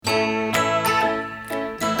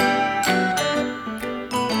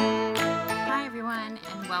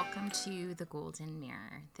to The Golden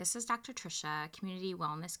Mirror. This is Dr. Trisha, community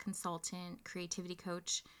wellness consultant, creativity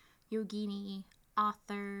coach, yogini,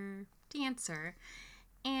 author, dancer,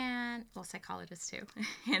 and psychologist too.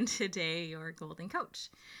 And today, your golden coach.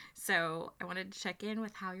 So I wanted to check in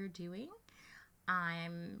with how you're doing.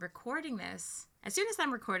 I'm recording this. As soon as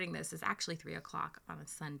I'm recording this, it's actually 3 o'clock on a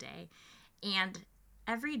Sunday. And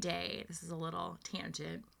every day, this is a little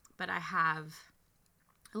tangent, but I have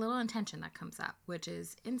a little intention that comes up, which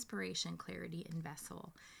is inspiration, clarity, and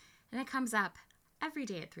vessel. And it comes up every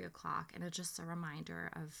day at 3 o'clock, and it's just a reminder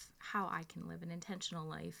of how I can live an intentional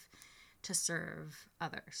life to serve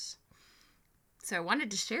others. So I wanted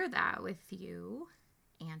to share that with you,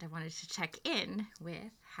 and I wanted to check in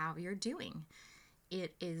with how you're doing.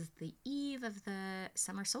 It is the eve of the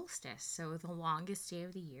summer solstice, so the longest day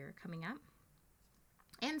of the year coming up.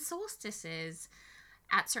 And solstices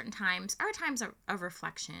at certain times are times of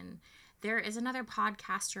reflection. There is another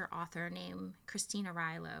podcaster author named Christina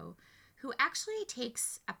Rilo who actually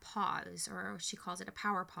takes a pause, or she calls it a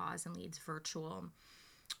power pause, and leads virtual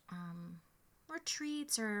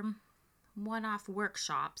retreats or one-off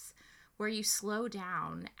workshops where you slow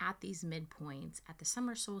down at these midpoints, at the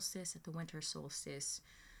summer solstice, at the winter solstice,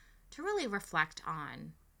 to really reflect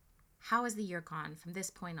on how has the year gone from this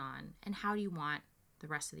point on, and how do you want the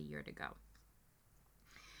rest of the year to go.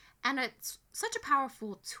 And it's such a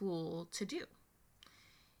powerful tool to do.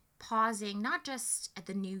 Pausing, not just at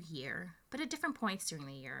the new year, but at different points during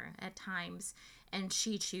the year at times. And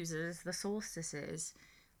she chooses the solstices,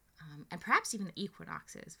 and perhaps even the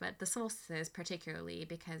equinoxes, but the solstices particularly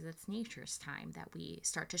because it's nature's time that we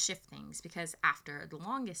start to shift things. Because after the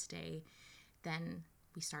longest day, then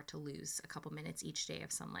we start to lose a couple minutes each day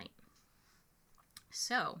of sunlight.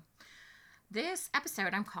 So this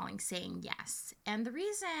episode I'm calling Saying Yes. And the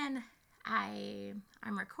reason I'm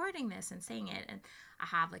recording this and saying it, and I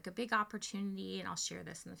have like a big opportunity, and I'll share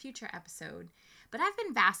this in the future episode, but I've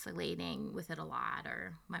been vacillating with it a lot,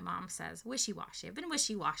 or my mom says wishy-washy. I've been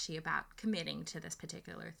wishy-washy about committing to this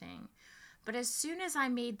particular thing. But as soon as I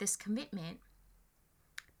made this commitment,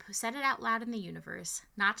 said it out loud in the universe,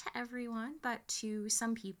 not to everyone, but to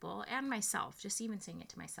some people and myself, just even saying it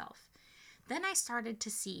to myself, then I started to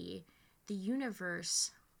see the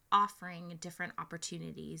universe offering different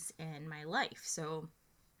opportunities in my life. So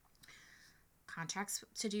contracts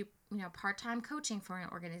to do, part-time coaching for an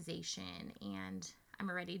organization, and I'm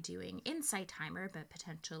already doing Insight Timer, but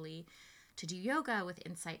potentially to do yoga with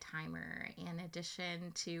Insight Timer, in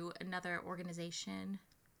addition to another organization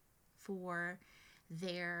for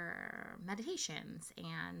their meditations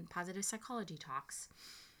and positive psychology talks,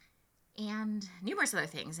 and numerous other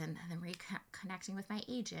things, and then reconnecting with my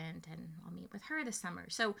agent, and I'll meet with her this summer.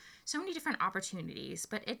 So many different opportunities,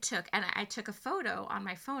 but I took a photo on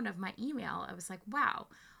my phone of my email. I was like, wow,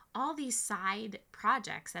 all these side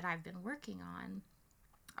projects that I've been working on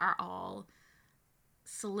are all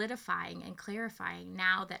solidifying and clarifying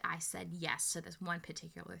now that I said yes to this one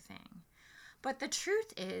particular thing. But the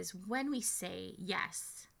truth is, when we say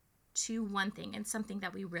yes to one thing and something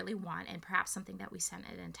that we really want, and perhaps something that we set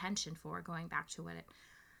an intention for, going back to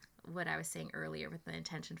what I was saying earlier with the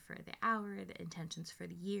intention for the hour, the intentions for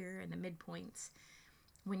the year, and the midpoints,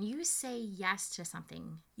 when you say yes to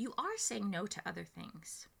something, you are saying no to other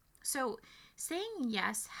things. So saying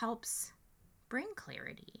yes helps bring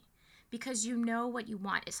clarity, because you know what you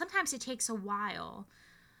want. Sometimes it takes a while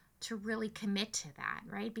to really commit to that,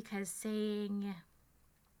 right? Because saying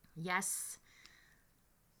yes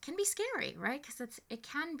can be scary, right? Because it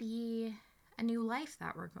can be a new life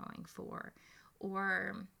that we're going for.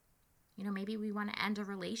 Or, maybe we want to end a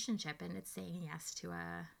relationship, and it's saying yes to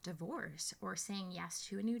a divorce, or saying yes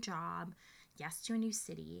to a new job, yes to a new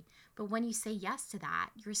city. But when you say yes to that,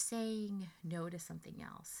 you're saying no to something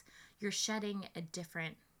else. You're shedding a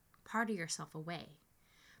different part of yourself away.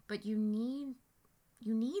 But you need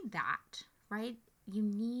that, right? You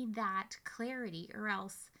need that clarity, or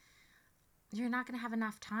else you're not going to have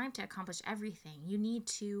enough time to accomplish everything. You need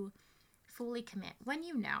to fully commit when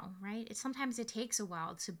right? Sometimes it takes a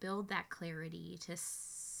while to build that clarity, to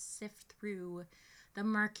sift through the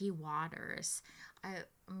murky waters. I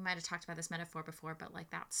might have talked about this metaphor before, but like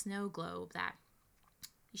that snow globe that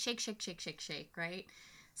you shake, shake, shake, shake, shake, right?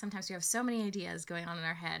 Sometimes we have so many ideas going on in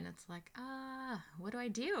our head, and it's like, what do I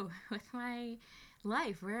do with my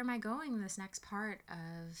life? Where am I going in this next part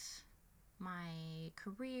of my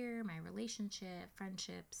career, my relationship,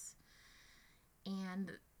 friendships?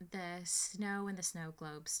 And the snow in the snow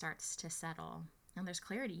globe starts to settle, and there's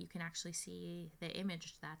clarity. You can actually see the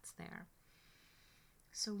image that's there.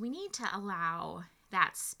 So we need to allow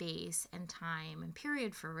that space and time and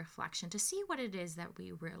period for reflection to see what it is that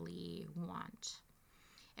we really want.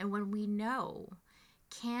 And when we know,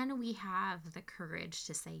 can we have the courage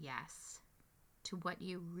to say yes to what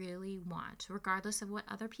you really want, regardless of what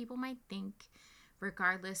other people might think,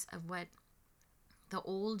 regardless of what the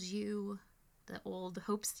old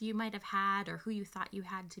hopes you might have had or who you thought you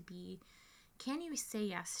had to be? Can you say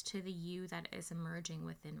yes to the you that is emerging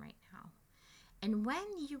within right now? And when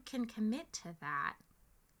you can commit to that,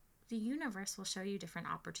 the universe will show you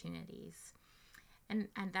different opportunities. And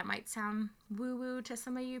that might sound woo-woo to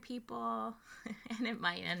some of you people, and it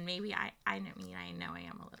might, and maybe I know I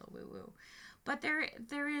am a little woo-woo. But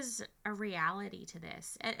there is a reality to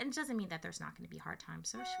this. And it doesn't mean that there's not going to be hard times.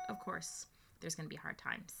 So of course, there's going to be hard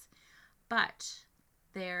times. But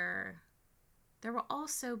there will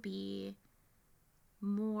also be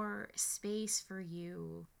more space for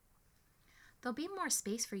you. There'll be more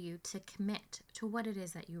space for you to commit to what it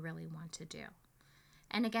is that you really want to do.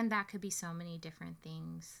 And again, that could be so many different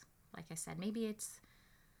things. Like I said, maybe it's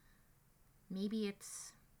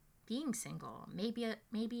being single. Maybe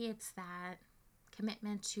it's that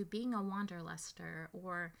commitment to being a wanderluster,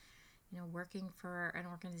 or working for an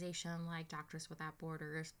organization like Doctors Without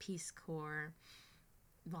Borders, Peace Corps,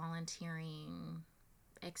 volunteering,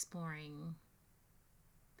 exploring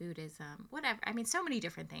Buddhism, whatever. I mean, so many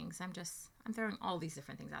different things. I'm throwing all these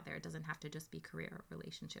different things out there. It doesn't have to just be career or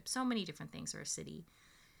relationship. So many different things, or a city.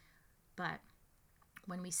 But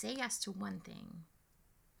when we say yes to one thing,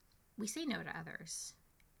 we say no to others.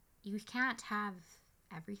 You can't have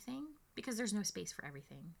everything because there's no space for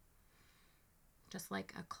everything. Just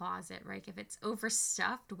like a closet, right? If it's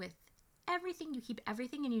overstuffed with everything, you keep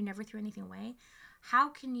everything and you never throw anything away, how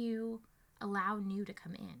can you allow new to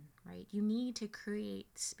come in, right? You need to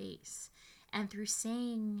create space. And through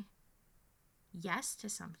saying yes to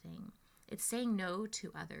something, it's saying no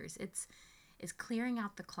to others. It's clearing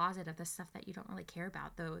out the closet of the stuff that you don't really care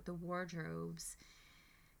about, the wardrobes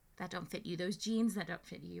that don't fit you, those jeans that don't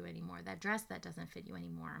fit you anymore, that dress that doesn't fit you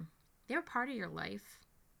anymore. They're part of your life,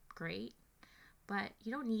 great, but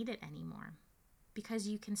you don't need it anymore because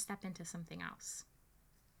you can step into something else.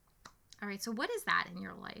 All right, so what is that in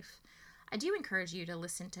your life? I do encourage you to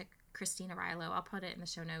listen to Christina Rilo. I'll put it in the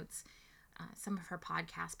show notes, some of her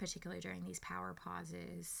podcasts, particularly during these power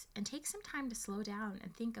pauses, and take some time to slow down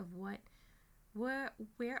and think of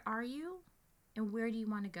where are you and where do you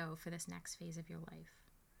want to go for this next phase of your life?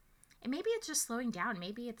 And maybe it's just slowing down.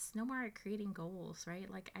 Maybe it's no more creating goals, right?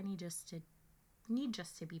 Like I need just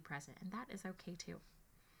to be present, and that is okay too.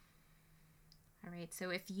 All right, so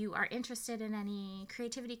if you are interested in any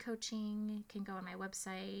creativity coaching, you can go on my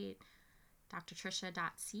website,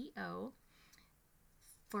 drtrisha.co.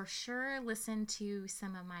 For sure, listen to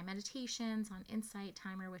some of my meditations on Insight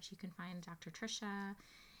Timer, which you can find Dr. Trisha.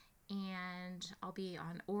 And I'll be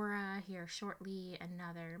on Aura here shortly,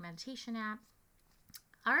 another meditation app.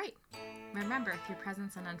 All right, remember, through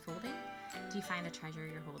presence and unfolding, do you find the treasure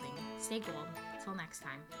you're holding? Stay gold. Till next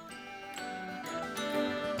time.